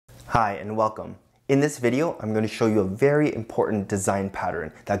Hi and welcome. In this video, I'm going to show you a very important design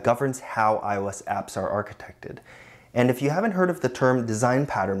pattern that governs how iOS apps are architected. And if you haven't heard of the term design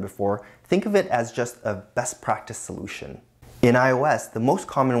pattern before, think of it as just a best practice solution. In iOS, the most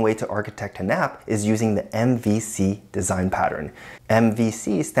common way to architect an app is using the MVC design pattern.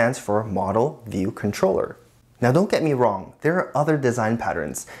 MVC stands for Model View Controller. Now don't get me wrong, there are other design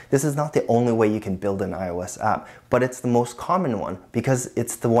patterns. This is not the only way you can build an iOS app, but it's the most common one because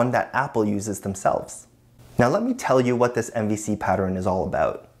it's the one that Apple uses themselves. Now let me tell you what this MVC pattern is all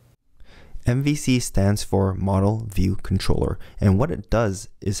about. MVC stands for Model View Controller, and what it does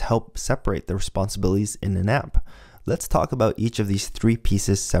is help separate the responsibilities in an app. Let's talk about each of these three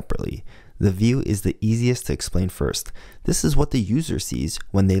pieces separately. The view is the easiest to explain first. This is what the user sees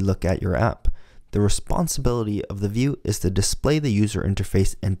when they look at your app. The responsibility of the view is to display the user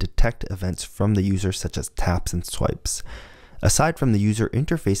interface and detect events from the user such as taps and swipes. Aside from the user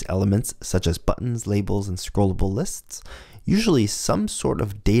interface elements such as buttons, labels, and scrollable lists, usually some sort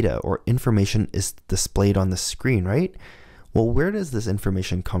of data or information is displayed on the screen, right? Well, where does this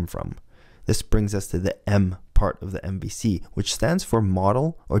information come from? This brings us to the M part of the MVC, which stands for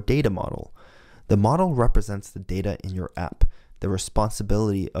model or data model. The model represents the data in your app. The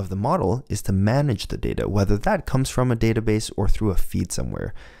responsibility of the model is to manage the data, whether that comes from a database or through a feed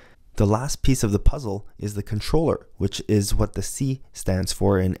somewhere. The last piece of the puzzle is the controller, which is what the C stands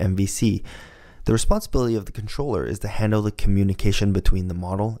for in MVC. The responsibility of the controller is to handle the communication between the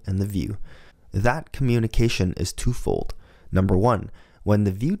model and the view. That communication is twofold. Number one, when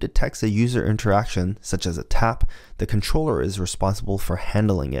the view detects a user interaction, such as a tap, the controller is responsible for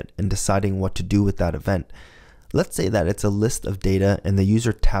handling it and deciding what to do with that event. Let's say that it's a list of data and the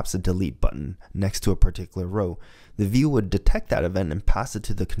user taps a delete button next to a particular row. The view would detect that event and pass it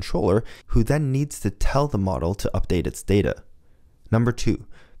to the controller, who then needs to tell the model to update its data. Number two,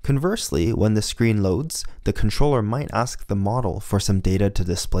 conversely, when the screen loads, the controller might ask the model for some data to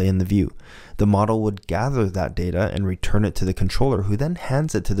display in the view. The model would gather that data and return it to the controller, who then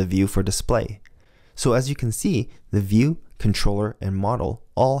hands it to the view for display. So as you can see, the view, controller, and model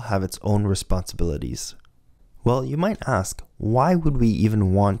all have its own responsibilities. Well, you might ask, why would we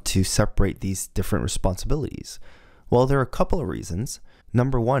even want to separate these different responsibilities? Well, there are a couple of reasons.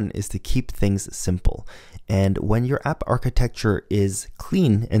 Number one is to keep things simple. And when your app architecture is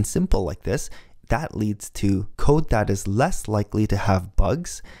clean and simple like this, that leads to code that is less likely to have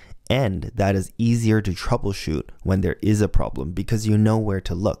bugs and that is easier to troubleshoot when there is a problem because you know where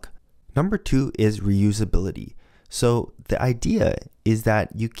to look. Number two is reusability. So the idea is that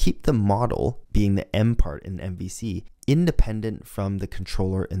you keep the model, being the M part in MVC, independent from the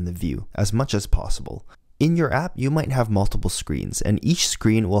controller and the view as much as possible. In your app, you might have multiple screens, and each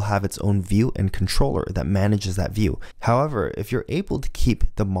screen will have its own view and controller that manages that view. However, if you're able to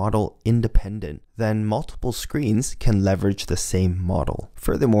keep the model independent, then multiple screens can leverage the same model.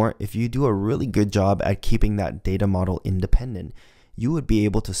 Furthermore, if you do a really good job at keeping that data model independent, you would be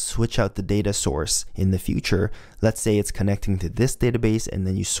able to switch out the data source in the future. Let's say it's connecting to this database and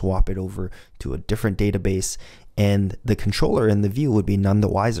then you swap it over to a different database, and the controller and the view would be none the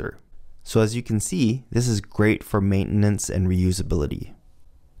wiser. So as you can see, this is great for maintenance and reusability.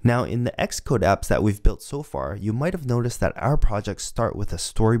 Now in the Xcode apps that we've built so far, you might have noticed that our projects start with a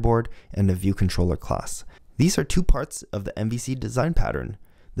storyboard and a view controller class. These are two parts of the MVC design pattern.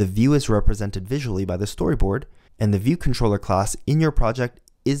 The view is represented visually by the storyboard, and the view controller class in your project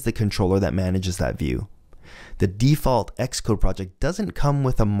is the controller that manages that view. The default Xcode project doesn't come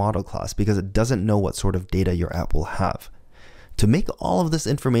with a model class because it doesn't know what sort of data your app will have. To make all of this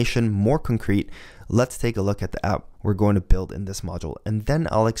information more concrete, let's take a look at the app we're going to build in this module, and then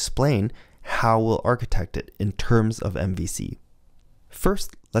I'll explain how we'll architect it in terms of MVC.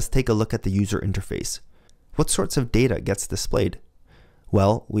 First, let's take a look at the user interface. What sorts of data gets displayed?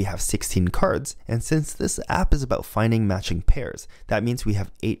 Well, we have 16 cards, and since this app is about finding matching pairs, that means we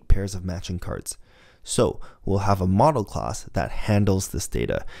have 8 pairs of matching cards. So we'll have a model class that handles this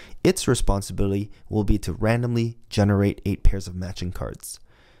data. Its responsibility will be to randomly generate 8 pairs of matching cards.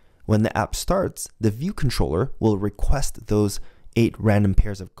 When the app starts, the view controller will request those 8 random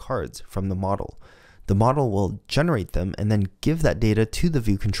pairs of cards from the model. The model will generate them and then give that data to the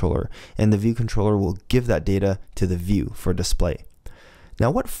view controller, and the view controller will give that data to the view for display. Now,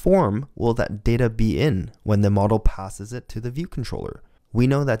 what form will that data be in when the model passes it to the view controller? We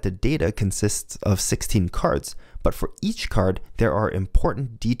know that the data consists of 16 cards, but for each card, there are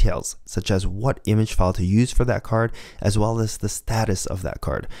important details, such as what image file to use for that card, as well as the status of that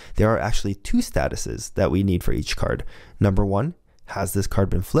card. There are actually 2 statuses that we need for each card. Number 1, has this card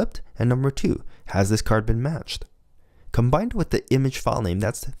been flipped? And number 2, has this card been matched? Combined with the image file name,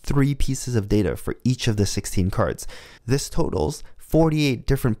 that's 3 pieces of data for each of the 16 cards. This totals 48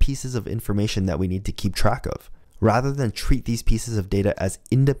 different pieces of information that we need to keep track of. Rather than treat these pieces of data as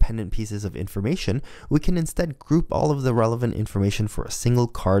independent pieces of information, we can instead group all of the relevant information for a single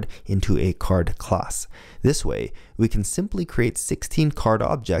card into a card class. This way, we can simply create 16 card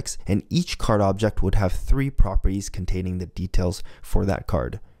objects, and each card object would have 3 properties containing the details for that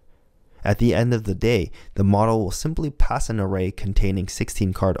card. At the end of the day, the model will simply pass an array containing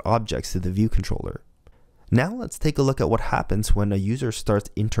 16 card objects to the view controller. Now let's take a look at what happens when a user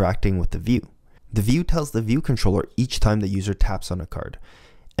starts interacting with the view. The view tells the view controller each time the user taps on a card,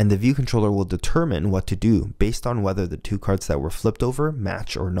 and the view controller will determine what to do based on whether the 2 cards that were flipped over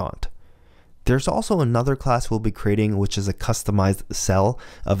match or not. There's also another class we'll be creating, which is a customized cell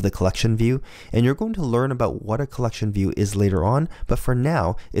of the collection view, and you're going to learn about what a collection view is later on, but for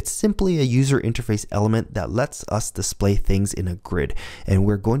now, it's simply a user interface element that lets us display things in a grid, and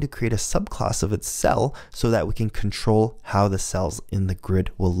we're going to create a subclass of its cell so that we can control how the cells in the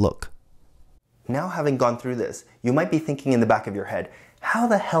grid will look. Now, having gone through this, you might be thinking in the back of your head, how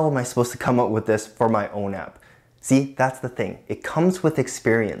the hell am I supposed to come up with this for my own app? See, that's the thing. It comes with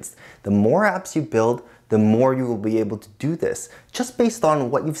experience. The more apps you build, the more you will be able to do this, just based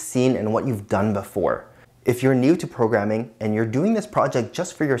on what you've seen and what you've done before. If you're new to programming and you're doing this project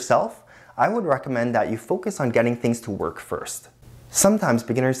just for yourself, I would recommend that you focus on getting things to work first. Sometimes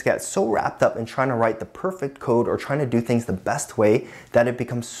beginners get so wrapped up in trying to write the perfect code or trying to do things the best way that it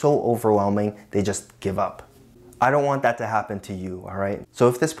becomes so overwhelming they just give up. I don't want that to happen to you, alright? So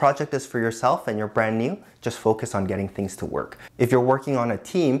if this project is for yourself and you're brand new, just focus on getting things to work. If you're working on a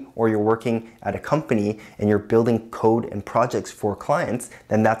team or you're working at a company and you're building code and projects for clients,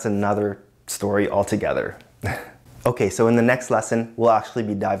 then that's another story altogether. Okay, so in the next lesson, we'll actually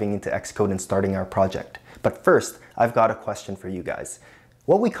be diving into Xcode and starting our project. But first, I've got a question for you guys.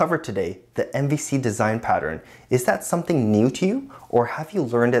 What we covered today, the MVC design pattern, is that something new to you, or have you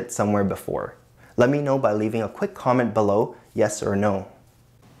learned it somewhere before? Let me know by leaving a quick comment below, yes or no.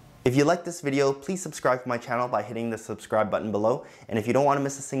 If you like this video, please subscribe to my channel by hitting the subscribe button below, and if you don't want to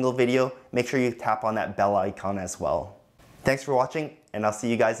miss a single video, make sure you tap on that bell icon as well. Thanks for watching, and I'll see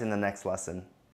you guys in the next lesson.